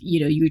like,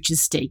 you're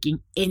just taking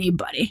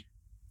anybody?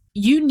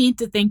 You need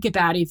to think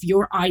about if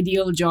your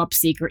ideal job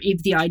seeker,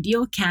 if the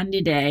ideal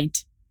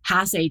candidate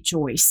has a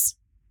choice,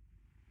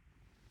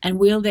 and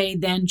will they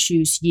then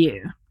choose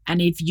you?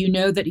 And if you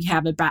know that you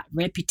have a bad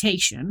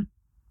reputation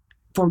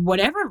for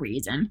whatever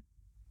reason,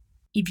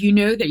 if you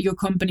know that your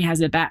company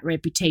has a bad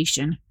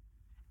reputation,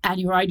 and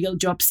your ideal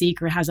job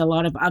seeker has a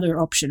lot of other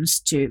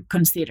options to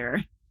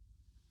consider,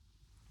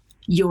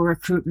 your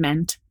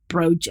recruitment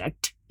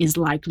project is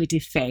likely to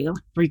fail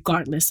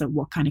regardless of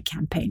what kind of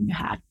campaign you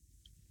had.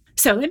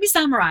 So let me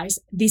summarize.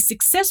 The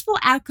successful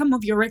outcome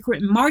of your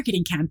recruitment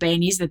marketing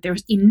campaign is that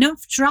there's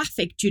enough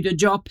traffic to the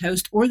job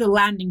post or the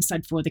landing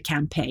site for the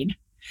campaign.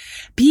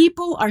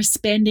 People are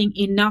spending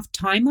enough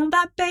time on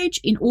that page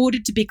in order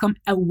to become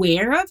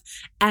aware of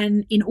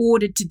and in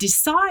order to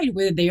decide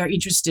whether they are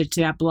interested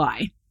to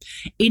apply.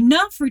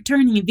 Enough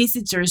returning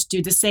visitors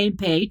to the same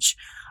page,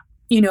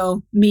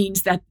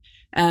 means that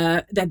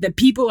the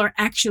people are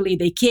actually,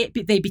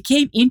 they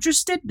became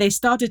interested, they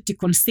started to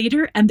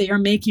consider, and they are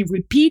making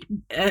repeat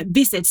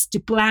visits to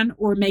plan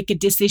or make a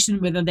decision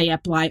whether they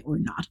apply or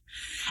not.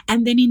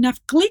 And then enough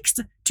clicks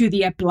to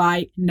the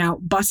apply now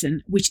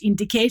button, which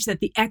indicates that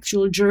the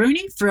actual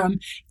journey from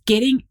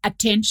getting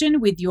attention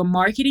with your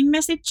marketing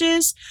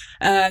messages,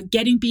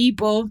 getting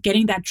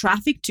that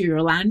traffic to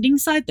your landing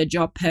site, the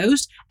job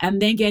post,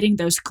 and then getting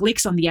those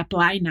clicks on the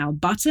apply now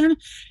button,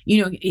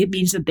 it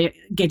means that they're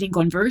getting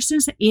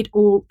conversions.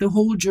 The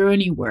whole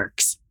journey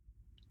works.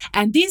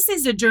 And this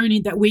is a journey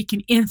that we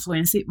can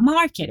influence with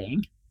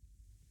marketing.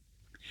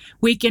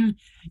 We can,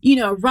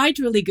 write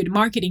really good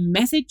marketing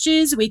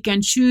messages. We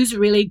can choose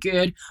really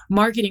good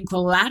marketing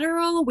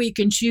collateral. We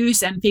can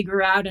choose and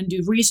figure out and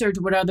do research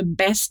what are the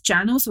best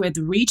channels where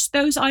to reach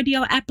those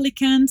ideal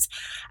applicants.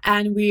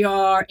 And we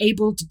are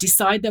able to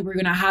decide that we're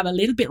going to have a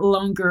little bit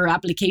longer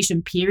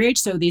application period,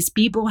 so these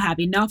people have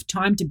enough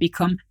time to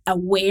become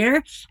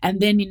aware, and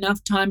then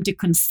enough time to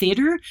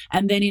consider,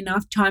 and then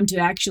enough time to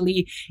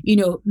actually,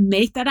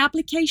 make that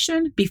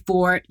application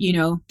before,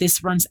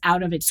 this runs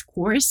out of its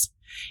course.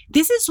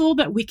 This is all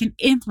that we can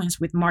influence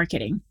with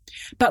marketing.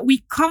 But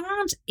we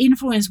can't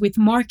influence with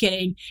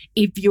marketing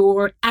if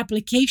your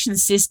application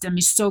system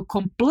is so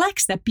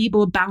complex that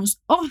people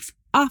bounce off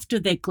after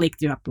they click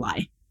to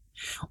apply.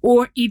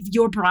 Or if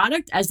your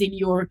product, as in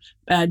your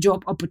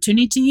job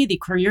opportunity,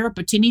 the career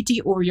opportunity,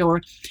 or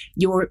your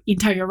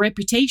entire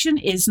reputation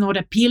is not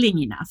appealing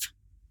enough.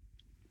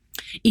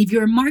 If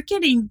your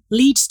marketing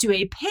leads to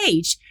a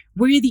page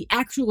where the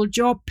actual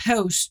job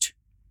post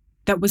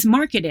that was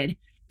marketed,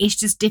 it's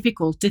just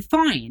difficult to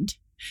find,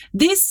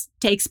 This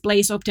takes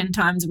place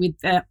oftentimes with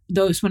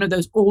one of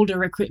those older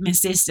recruitment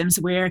systems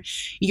where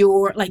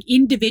your like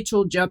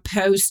individual job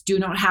posts do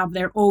not have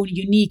their own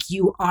unique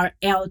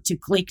URL to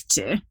click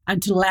to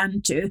and to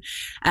land to,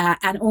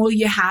 and all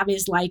you have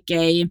is like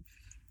a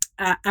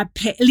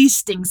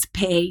listings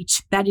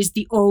page that is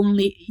the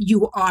only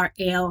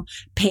URL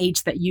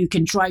page that you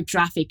can drive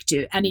traffic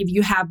to. And if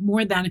you have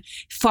more than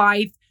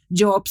 5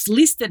 jobs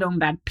listed on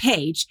that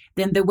page,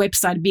 then the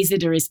website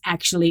visitor is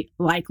actually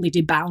likely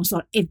to bounce,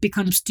 or it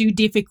becomes too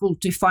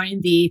difficult to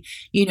find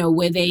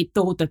where they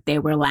thought that they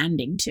were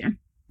landing to.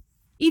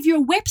 If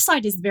your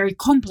website is very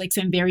complex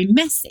and very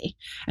messy,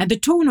 and the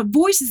tone of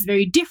voice is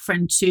very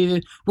different to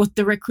what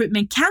the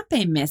recruitment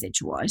campaign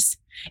message was,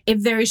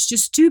 if there is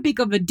just too big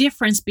of a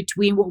difference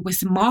between what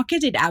was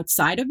marketed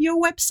outside of your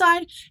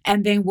website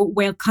and then what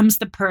welcomes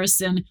the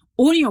person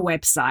on your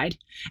website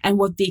and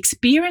what the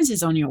experience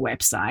is on your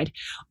website,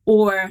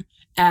 or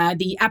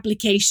the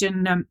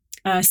application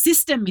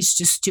system is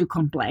just too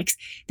complex,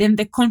 then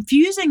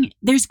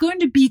there's going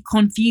to be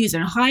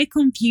high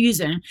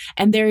confusion,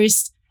 and there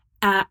is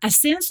a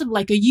sense of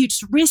like a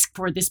huge risk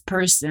for this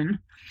person.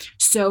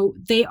 So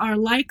they are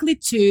likely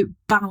to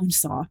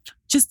bounce off,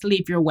 just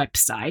leave your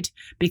website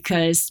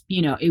because,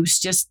 it was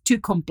just too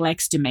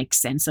complex to make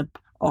sense of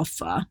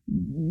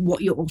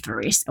what your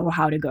offer is or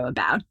how to go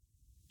about.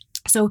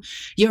 So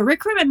your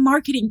recruitment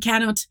marketing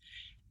cannot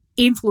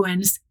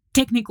influence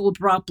technical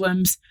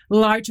problems,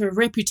 larger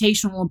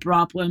reputational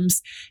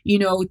problems,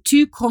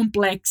 too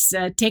complex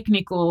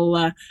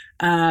technical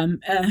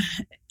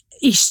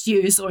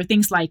issues or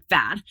things like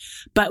that.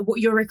 But what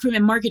your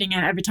recruitment marketing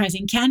and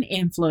advertising can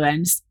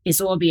influence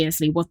is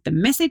obviously what the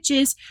message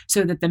is,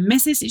 so that the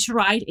message is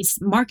right, it's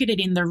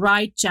marketed in the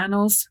right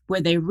channels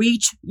where they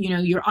reach,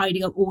 your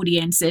ideal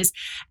audiences,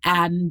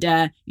 and,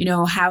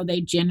 how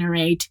they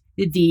generate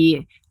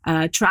the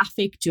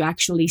traffic to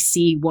actually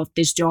see what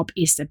this job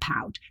is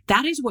about.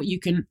 That is what you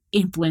can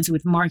influence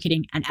with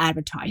marketing and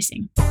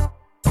advertising.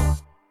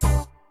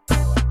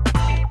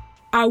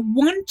 I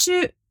want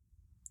to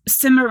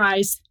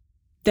summarize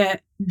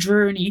the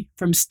journey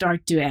from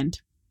start to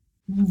end.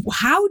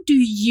 How do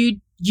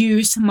you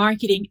use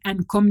marketing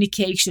and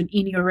communication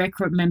in your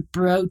recruitment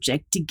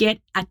project to get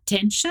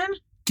attention,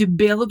 to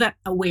build that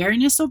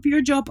awareness of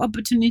your job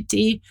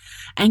opportunity,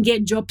 and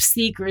get job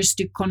seekers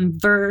to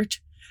convert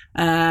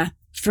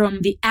from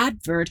the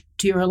advert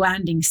to your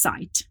landing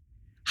site?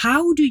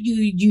 How do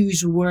you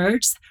use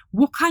words?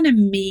 What kind of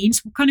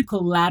means, what kind of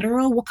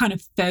collateral, what kind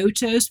of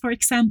photos, for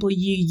example,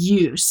 you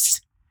use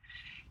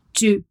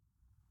to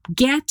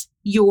get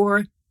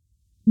your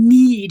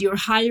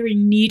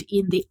hiring need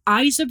in the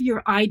eyes of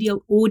your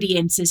ideal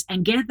audiences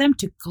and get them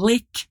to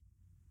click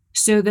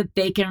so that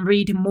they can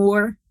read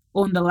more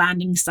on the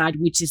landing site,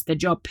 which is the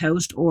job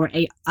post or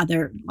a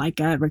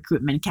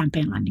recruitment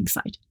campaign landing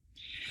site.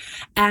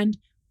 And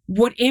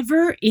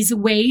whatever is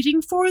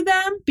waiting for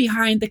them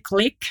behind the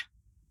clicked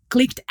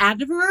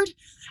advert,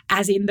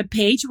 as in the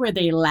page where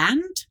they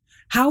land,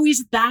 how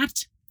is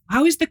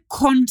the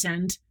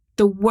content,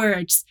 the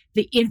words,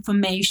 the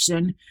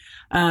information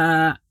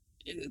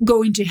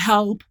going to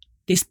help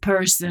this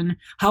person?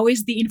 How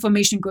is the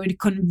information going to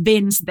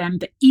convince them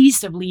the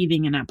ease of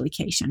leaving an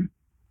application?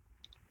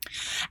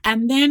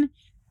 And then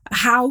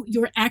how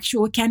your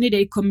actual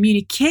candidate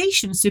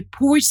communication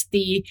supports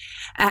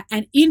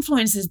and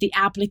influences the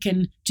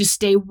applicant to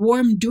stay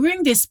warm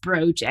during this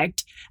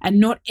project and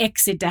not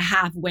exit the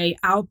halfway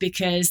out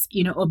because,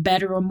 a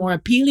better or more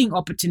appealing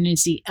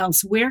opportunity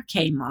elsewhere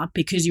came up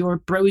because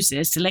your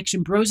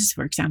selection process,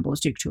 for example,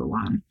 took too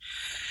long.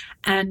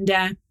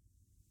 And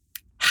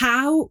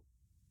how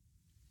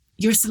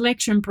your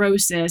selection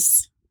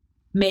process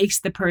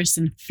makes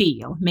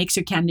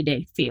your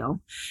candidate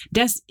feel.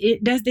 Does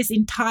this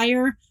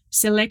entire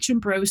selection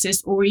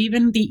process, or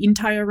even the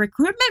entire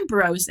recruitment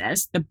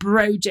process, the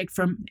project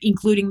from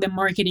including the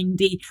marketing,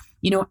 the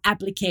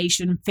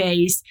application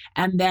phase,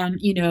 and then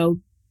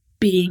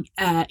being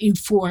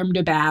informed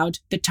about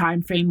the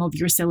time frame of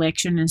your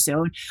selection and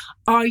so on,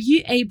 are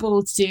you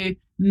able to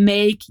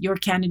make your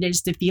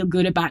candidates to feel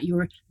good about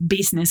your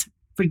business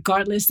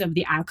regardless of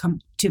the outcome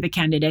to the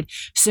candidate,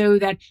 so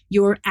that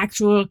your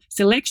actual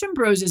selection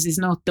process is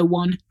not the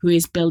one who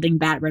is building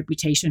bad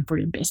reputation for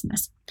your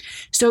business?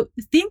 So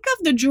think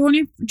of the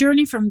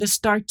journey from the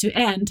start to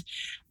end.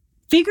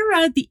 Figure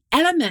out the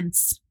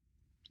elements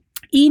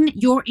in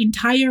your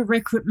entire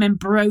recruitment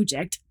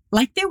project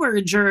like they were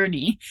a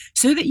journey,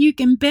 so that you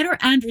can better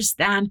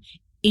understand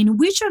in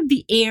which of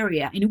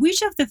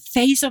the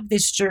phase of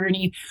this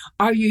journey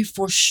are you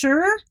for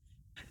sure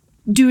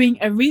doing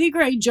a really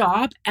great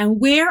job,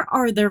 and where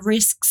are the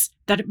risks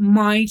that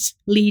might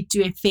lead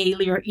to a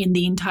failure in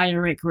the entire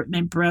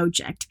recruitment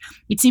project.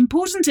 It's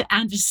important to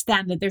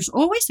understand that there's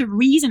always a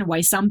reason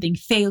why something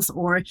fails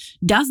or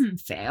doesn't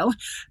fail,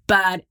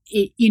 but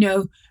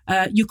you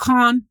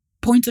can't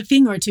point a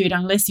finger to it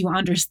unless you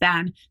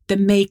understand the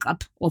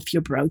makeup of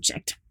your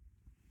project.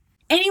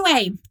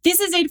 Anyway, this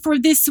is it for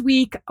this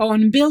week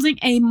on Building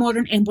a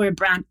Modern Employer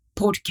Brand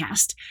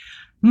podcast.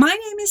 My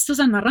name is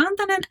Susanna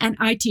Rantanen, and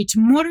I teach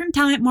modern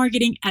talent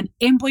marketing and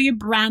employer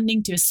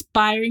branding to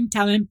aspiring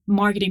talent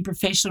marketing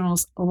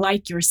professionals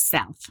like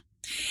yourself.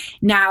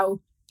 Now,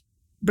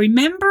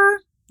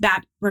 remember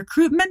that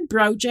recruitment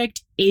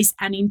project is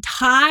an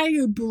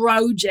entire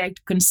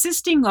project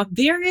consisting of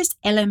various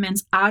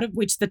elements, out of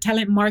which the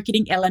talent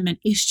marketing element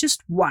is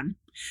just one.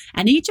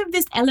 And each of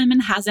these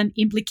elements has an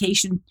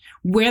implication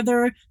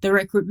whether the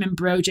recruitment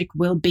project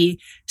will be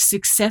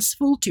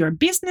successful to your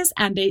business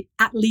and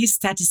at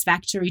least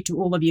satisfactory to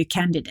all of your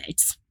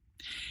candidates.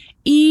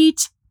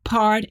 Each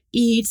part,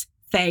 each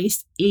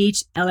phase,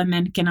 each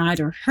element can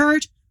either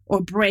hurt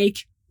or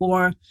break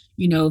or,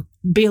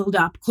 build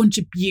up,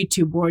 contribute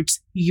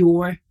towards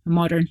your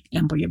modern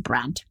employer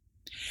brand.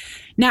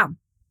 Now,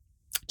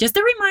 just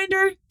a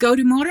reminder, go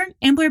to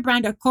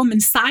modernemployerbrand.com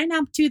and sign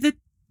up to the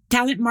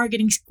Talent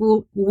Marketing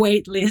School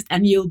waitlist,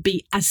 and you'll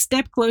be a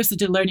step closer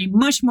to learning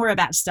much more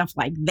about stuff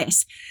like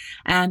this.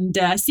 And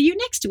see you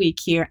next week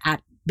here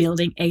at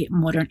Building a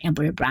Modern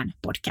Employer Brand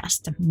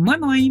podcast. Moi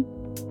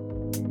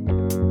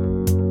moi!